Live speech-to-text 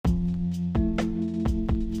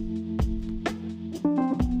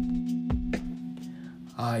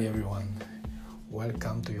Hi everyone,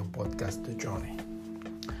 welcome to your podcast, The Journey,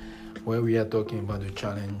 where we are talking about the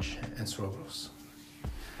challenge and struggles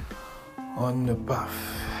on the path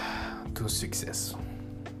to success.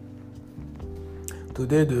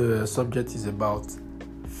 Today the subject is about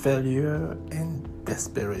failure and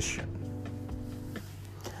desperation.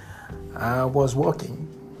 I was working,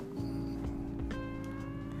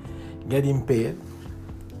 getting paid,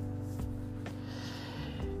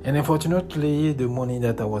 and unfortunately the money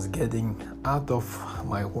that I was getting out of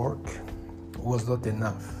my work was not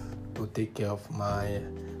enough to take care of my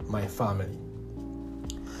family.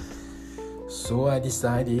 So I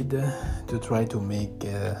decided to try to make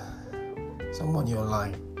some money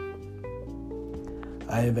online.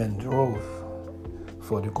 I even drove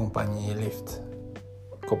for the company Lyft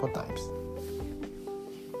a couple times.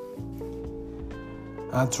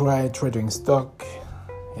 I tried trading stock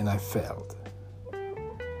and I failed.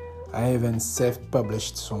 I even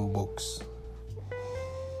self-published some books,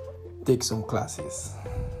 take some classes,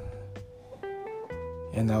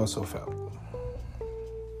 and I also failed.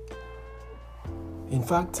 In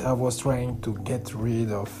fact, I was trying to get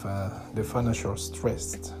rid of the financial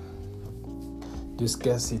stress, the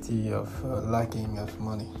scarcity of lacking of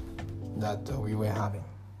money that we were having.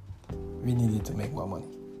 We needed to make more money.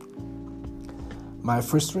 My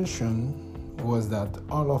frustration was that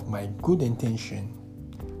all of my good intention,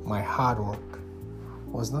 my hard work,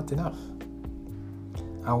 was not enough.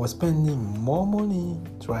 I was spending more money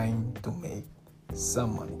trying to make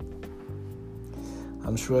some money.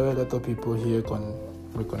 I'm sure a lot of people here can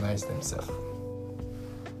recognize themselves.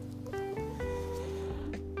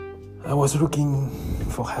 I was looking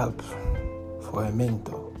for help, for a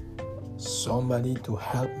mentor, somebody to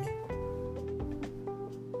help me.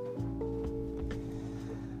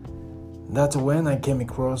 That's when I came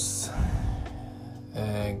across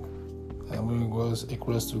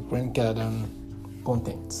to Grant Cardone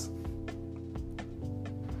content.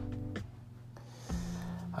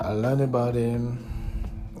 I learned about him,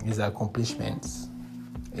 his accomplishments,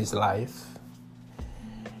 his life,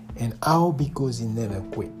 and how because he never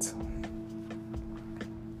quit.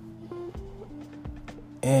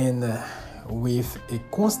 And with a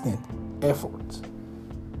constant effort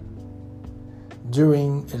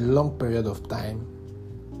during a long period of time,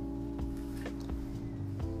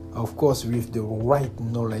 of course with the right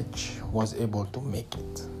knowledge, was able to make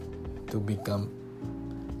it, to become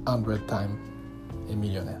 100 times a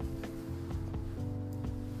millionaire.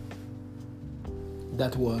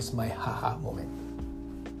 That was my haha moment.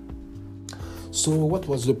 So what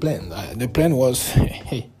was the plan? The plan was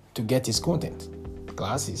to get his content,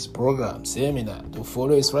 classes, programs, seminar, to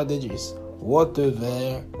follow his strategies,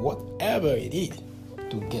 whatever it is,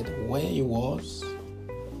 to get where he was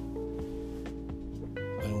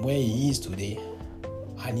and where he is today.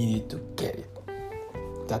 I needed to get it.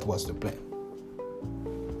 That was the plan.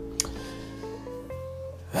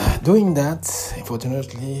 Doing that,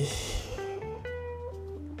 unfortunately,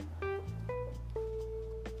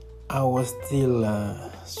 I was still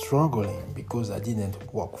struggling because I didn't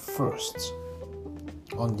work first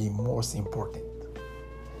on the most important.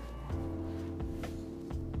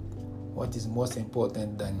 What is most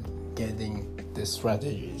important than getting the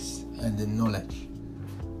strategies and the knowledge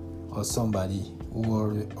of somebody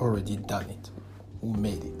who already done it, who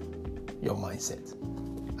made it, your mindset.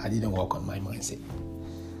 I didn't work on my mindset.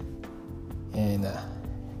 And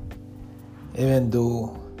even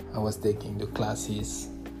though I was taking the classes,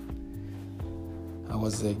 I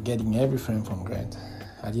was getting everything from Grant,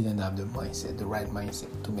 I didn't have the right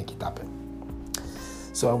mindset to make it happen.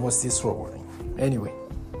 So I was still struggling. Anyway,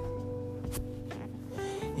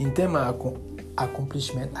 in terms of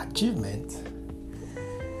achievement,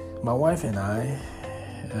 my wife and I,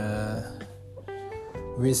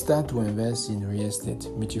 we start to invest in real estate,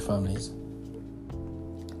 multi-families,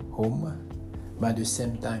 home, by the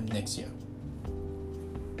same time next year.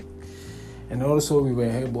 And also we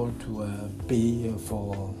were able to pay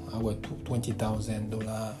for our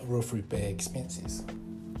 $20,000 roof repair expenses.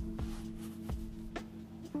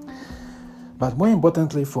 But more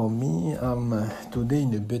importantly for me, I'm today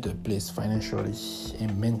in a better place financially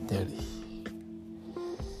and mentally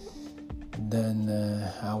than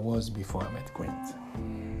I was before I met Grant.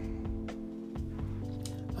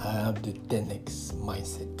 I have the 10x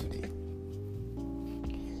mindset today.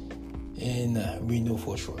 And we know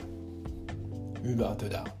for sure, without a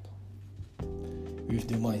doubt, with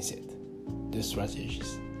the mindset, the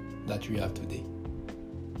strategies that we have today,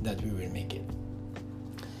 that we will make it.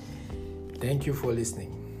 Thank you for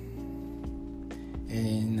listening,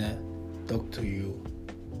 and talk to you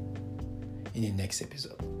in the next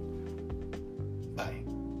episode. Bye.